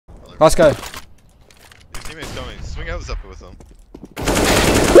Last guy. Your teammate's coming. Swing out up with him.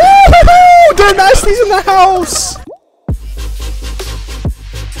 Woo! Dirtnasty's in the house!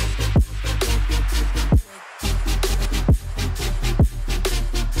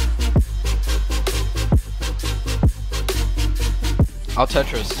 I'll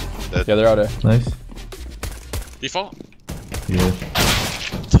Tetris. Dead. Yeah, they're out there. Nice. Default? Yeah.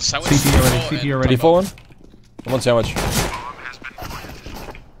 Sandwich. CT already, CT already. Default one? I'm on sandwich.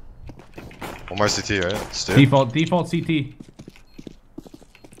 One more CT, right? Stu. Default CT.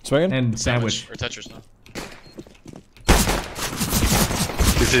 Swinging? And sandwich. Or Tetris now.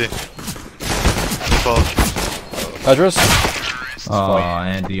 CT. Default. Tetris? Oh,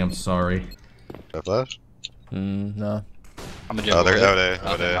 Andy, I'm sorry. That flash? No. I'm a Oh, jump. they're out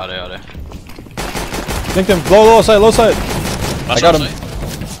Okay, out there. Think them. Low side, low side. I got him.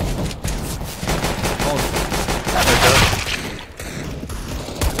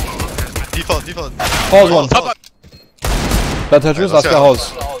 Default. Halls one. Top up. That Tetris? Last guy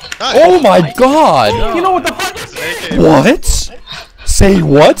Halls. Nice. Oh my god! You know what the fuck? What? Say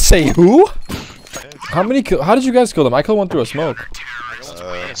what? Say who? How many kill? How did you guys kill them? I killed one through a smoke.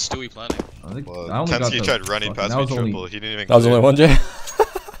 Stewie planning. I think Well, I only got Tensky the tried running fucking- past that me was only- triple. He didn't even. That was only one, Jay.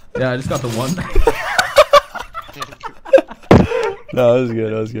 Yeah, I just got the one. No, that was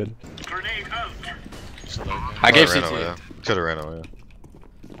good. That was good. I gave ran CT. away. Could've ran away.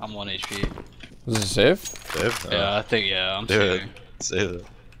 I'm 1 HP. Was it safe? Dave? Yeah, I think, I'm Dude, saving. save it.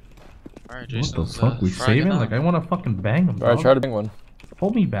 Alright, What Jason. the fuck? We saving? Like I want to fucking bang him. Alright, Dog. try to bang one.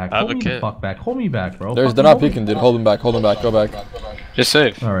 Hold me back. I have Hold a me the kit. fuck back. Hold me back, bro. They're Fucking not hold me peeking, dude. Hold him back. Hold him back. Go back. Just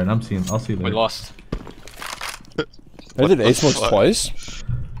save. All right, I'm seeing. I'll see you We later. lost. I did ace smokes fuck? twice.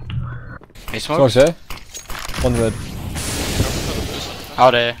 Hey, Smokes, smokes. eh? One mid.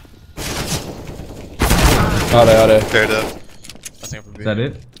 Out there. Out there. Paired up. Is that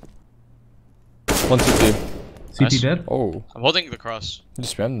it? One CT. CT Nice. dead? Oh, I'm holding the cross. you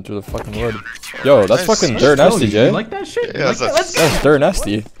just spammed him through the fucking wood. Yo, that's Nice. fucking Let's dirt nasty, You Jay. like that shit? Yeah, You like that? Let's go. That's dirt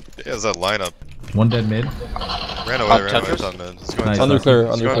nasty. He has that lineup. One dead mid. Ran away, Tetris? top mid. He's going Nice. top. Under clear,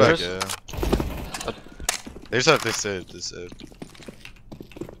 He's under going clear. back, yeah. They just have this saved.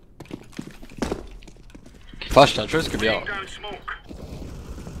 Flash Tetris could be out.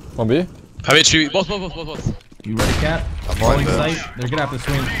 1B? 5 HP. Both. You ready, Cat? I'm Falling blind, sight. They're gonna have to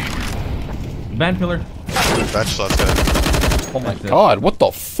swing. Van pillar. Bench shots guy. Oh my That's it. god, what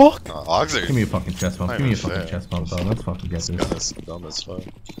the fuck? Auxer. Give me a fucking chest bump. Not Give me a even fucking fair. chest bump, dog. Let's fucking get This gun this. is dumb as fuck.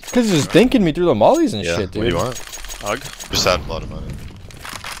 Cause he's just dinking me through the mollies and Yeah, shit, what do dude. you want? Hug. Just had a lot of money.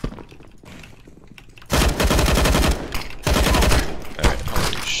 Alright,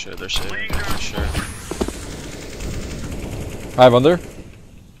 holy shit, they're saving. For sure. I have under.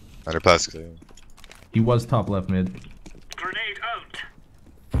 Under pass clear. He was top left mid.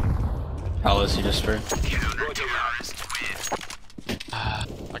 Alice, you just threw. I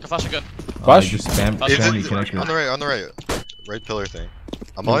can flash again. Flash? Just spam. Is Spam. He it, connected. on the right. Right pillar thing.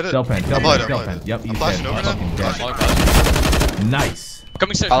 I'm on it. Delpan. I'm on it. Delpan. Yep. I'm He's flashing dead. over He's now. fucking Flashing. Long dead. flash. Nice.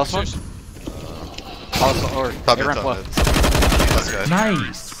 Coming stairs. Alice Coming stairs. Alice, or Top it mid, ran top left. mid. Last guy.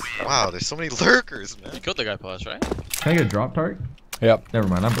 Nice. Wow, there's so many lurkers, man. You killed the guy plus, right? Can I get a drop target? Yep. Never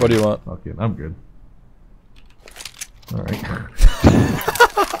mind. I'm. What do you want? Fuck it. I'm good. All right.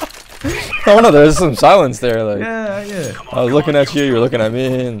 Oh no, there's some silence there. Like Yeah. I was looking at you, you were looking at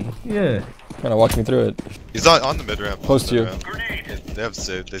me, and Yeah. kind of walking me through it. He's on the mid ramp. Close to you. They have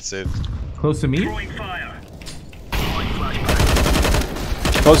saved. They saved. Close to me.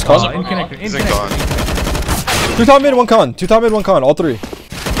 Close con. In connector. In He's in connector. con. 2 top mid, 1 con. 2 top mid, 1 con. All 3.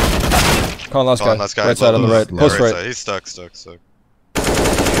 Con, last guy. Last guy. Right side on the right. Yeah, Post right. side. He's stuck.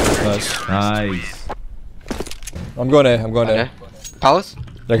 Nice. Nice. I'm going A. I'm going A. Okay. Palace?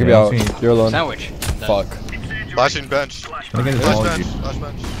 That could be Yeah, out. I'm seeing- You're alone. Sandwich. Fuck. Flashing bench. Can I get his Flash ball, bench. dude? Flash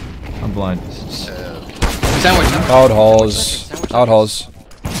bench. I'm blind. Sandwich. Out halls. Out halls.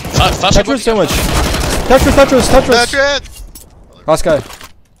 Flash Tetris sandwich. Tetris. Patrick! Last guy.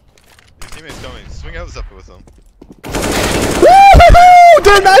 Your teammate's coming. Swing out up with him. Woo!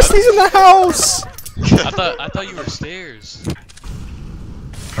 Dirtnasty's in the house! I thought you were stairs.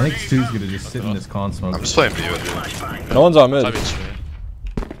 I think Stu's gonna just sit in this con smoke. I'm just playing B with you. No one's on 5 mid. HP.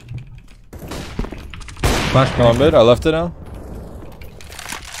 Flash No on mid. I left it now.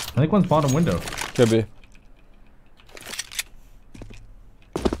 I think one's bottom window. Could be.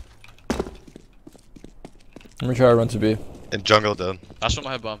 Let me try to run to B. In jungle, dead. Flash on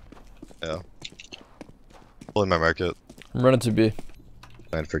my head bomb. Yeah. Pulling my market. I'm running to B.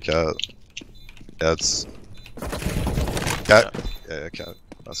 Man for cat. Yeah, it's. Cat? Yeah, cat.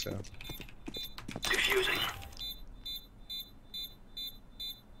 Last guy.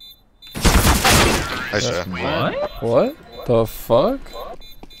 Nice try. What? What the fuck?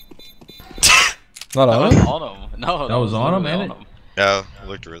 Not That on was him? on him. No, That was on him, literally and on him. Yeah, I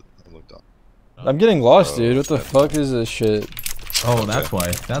looked up. I'm getting lost, dude. What the fuck is this shit? Oh, that's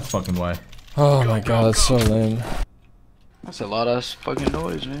why. That's fucking why. Oh my god, that's so lame. That's a lot of fucking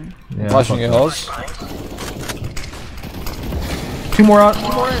noise, man. Yeah, Flashing fuck it, halls. that. Two more out.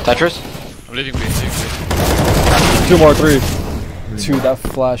 Tetris? I'm leaving B. 2 more, 3. 2, that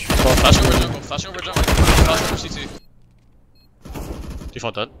flash. Fuck. Flashing over jungle. Flashing over jungle. Flashing over CT.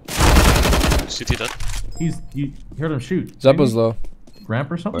 Default dead. CT dead. You heard him shoot. Zeppa's Maybe? low. Ramp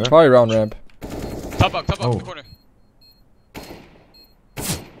or something? Probably round ramp. Top up Oh. in the corner.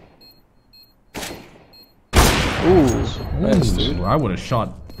 Ooh, nice, dude. Ooh, I would have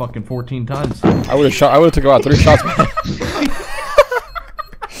shot fucking 14 times. I would have took about 3 shots, man.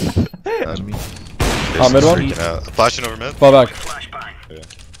 I mean, Mid one? Freaking out. Flashing over mid. Fall back. Yeah,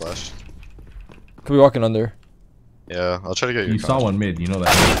 flash. Could be walking under. Yeah, I'll try to get you. you saw one mid, you know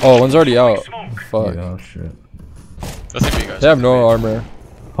that. Oh, one's already out. Fuck. Yeah, oh shit. Let's think B, guys. They have no armor.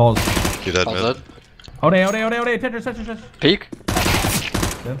 Pause. You dead All mid. dead. Ode, Tetris. Peek?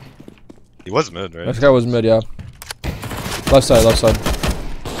 He was mid, right? This guy was mid, yeah. Left side, left side.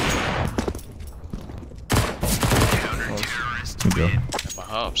 Good go. My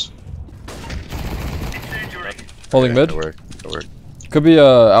hops. Holding mid. Good work. Good work. Could be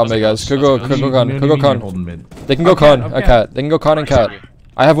out mid, guys. Could go con. Could go con. Holding mid. They can go con. A cat. They can go con and cat.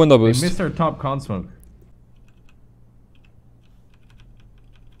 I have window They boost. missed their top con smoke.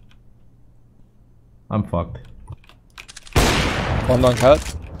 I'm fucked. Bomb on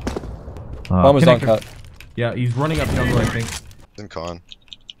cat. Bomb is on connector. cat. Yeah, he's running up jungle, I think. In con.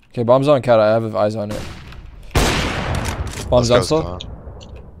 Okay, bomb's on cat. I have eyes on it. Bomb's Let's on go, still. con.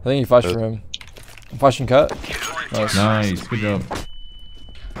 I think he flashed for him. I'm flashing cat. Nice. Nice, good job.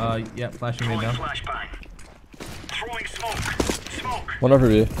 Yeah, flashing mid now. One over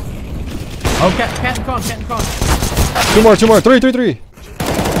B. Oh, cat and con. 2 more. 3.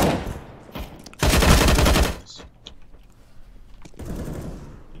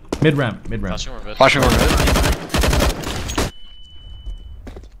 Mid ramp. Flashing over mid. Flashing over mid.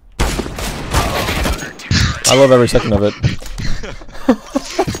 I love every second of it.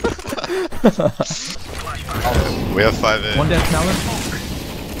 We have 5A. One dead talent.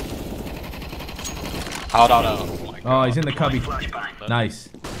 Out. Oh my god. Oh, he's in the cubby. Nice.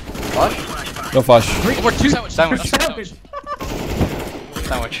 Flash? No flash. One more, 2 sandwich. Sandwich. Savage.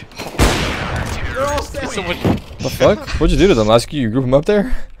 Sandwich. They're all savage. So much. The fuck? What'd you do to them? Last you group them up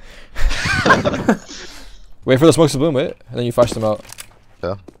there? Wait for the smokes to bloom, wait. And then you flash them out.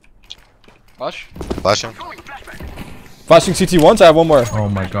 Yeah. Flash? Flashing. Flashing CT once, I have one more. Oh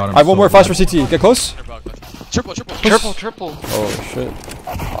my god. I have one more flash for CT. Get close. Triple. Oh shit.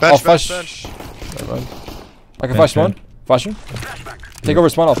 Bench, flash. bench. Never mind. I can flash spawn. Flashing. Take over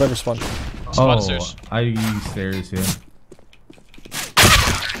spawn, I'll play for spawn. Oh, Stairs. I use stairs, yeah.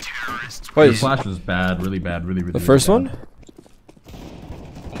 Wait, The flash was bad, really bad, really the first bad. one?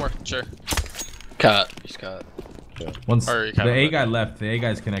 One more, sure. Cat. He's cat. Once Or you the can't A have guy left, the A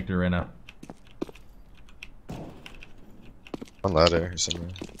guy's connector right now. One ladder or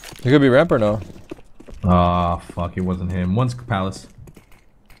something. It could be ramp or no? Ah, fuck, it wasn't him. One's palace.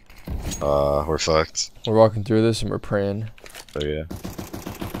 We're fucked. We're walking through this and we're praying. Oh yeah.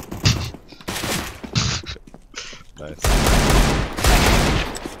 Nice.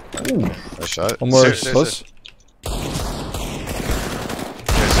 Ooh. Nice shot. One more Stairs, close. Stairs.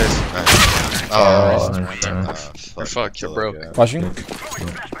 Nice. Oh, Nice try. We're fucked, you're broke. Flashing.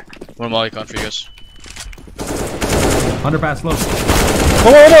 One molly con for you guys. Underpass low.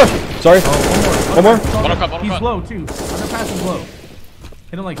 One more! Sorry. One more. One on con. He's low too. Underpass is low.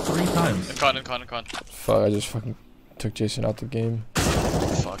 Hit him like 3 times. In con. Fuck, I just fucking took Jason out the game.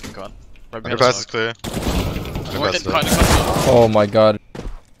 Fucking con. Right behind Underpass is the clear. smoke. One Underpass in is con. Oh my god.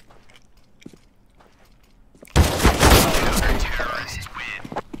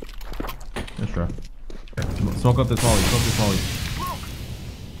 Let's try. Smoke up this molly.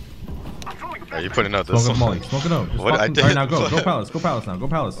 Are you putting out this Smoke up one? molly. Smoke it out. Just What I fucking- did? Alright, now go. Go palace. Go palace now. Go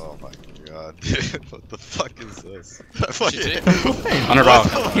palace. Oh my god. What the fuck is this? Under rock.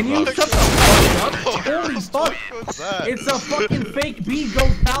 Can you shut the fuck up? Holy fuck. What's that? It's a fucking fake B. Go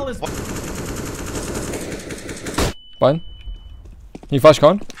palace. Fine. Can you flash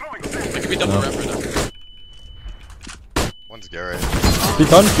con? It could be double ramp right now. One's Garrett. Be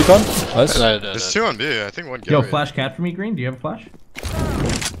con. Nice. There's 2 on B. I think one Yo, Garrett. flash cat for me, Green. Do you have a flash?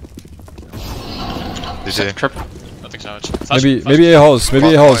 DJ. Triple. Nothing sandwich. Maybe A holes.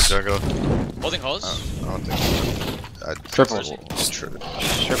 Maybe A holes. Jungle. Holding holes. I don't think so. Triple. Triple.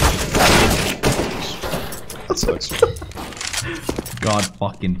 That sucks. God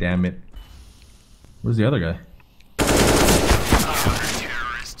fucking damn it. Where's the other guy?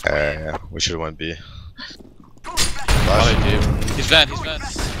 Yeah, we should have went B. Molly, dude. He's van.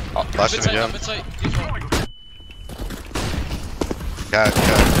 Flash him Mid-side, again. mid-side. Default. Cat,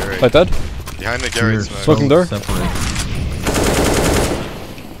 Gary. Like that? Behind the Gary We're smoke. Smoking door. separate.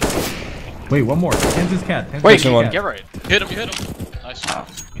 Wait, one more. Kansas cat. Kansas Wait, One. get right. You hit him. Nice.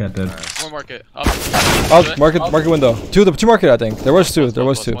 Cat dead. More market. Up. Out. Market window. Two market. I think there was two. There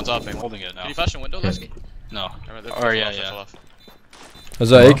was two. One's up. I'm holding it now. Can you flash in window, Lesk? No. Alright, they're Or yeah, fell yeah. off.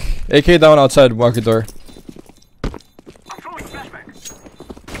 There's a AK down outside market door.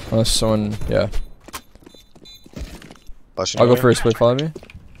 Unless someone, yeah. Flashing I'll go away. first. Wait, follow me.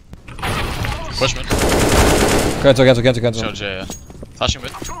 Bushman. Cancel. Yeah. Flashing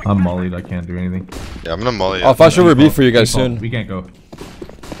mid. I'm mollied. I can't do anything. Yeah, I'm gonna molly. I'll flash over B for you guys Default. soon. We can't go.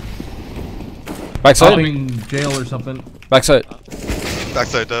 Backside. Hopping jail or something. Backside.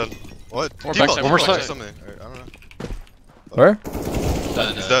 Backside dead. What? More Default, backside, more default, side. something. I don't know. Where?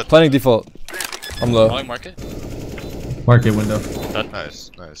 He's dead. Planning default. I'm low. Molly market. Market window.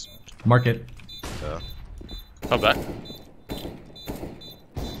 Nice, nice. Market. Yeah. Come back.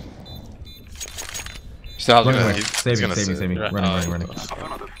 Still has Running one. away. He's Save me, gonna save me, save. save me. Right. Running.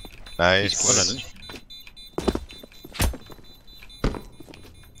 Nice.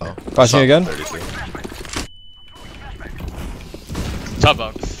 Oh. Flashing Shot again. 32. Top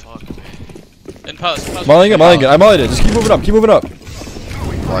out. Fuck me. In palace. Mollying it. I mollied it. Just keep moving up.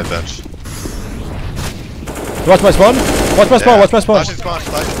 Wide bench. Watch my spawn. Watch my spawn. Flashing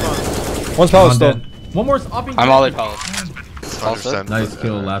spawn. One's palace I'm still. dead. One more hopping. I'm all in palace. 100%. Nice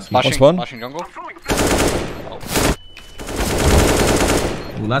kill last week. Flashing, spawn? flashing jungle.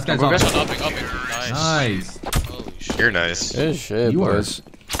 Ooh, last guy's Jungle off. Upping. Nice. Nice. Holy shit. You're nice. Good shit, You are. boys.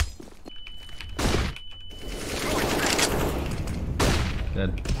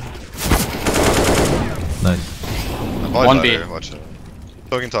 Dead. Nice. Molly One ladder, B. Watch it.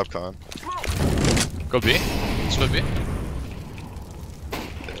 Poking top con. Go B. Split B. Yeah,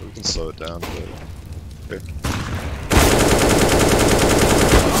 we can slow it down. But... Okay.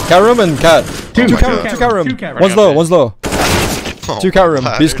 Cat room and cat. Two my cat God. Two cat room. Two cat room. One's low. Oh, Two cat room.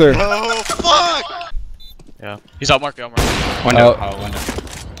 ladder. B's clear. Oh, fuck! Yeah. He's out market. Window. Out. Window.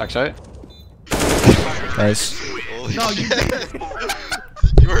 Backside. Nice. Holy No, you shit.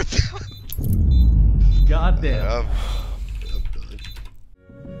 You were... God damn. Yeah.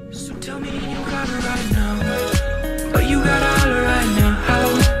 So tell me you got it right now. Oh, you got all right now.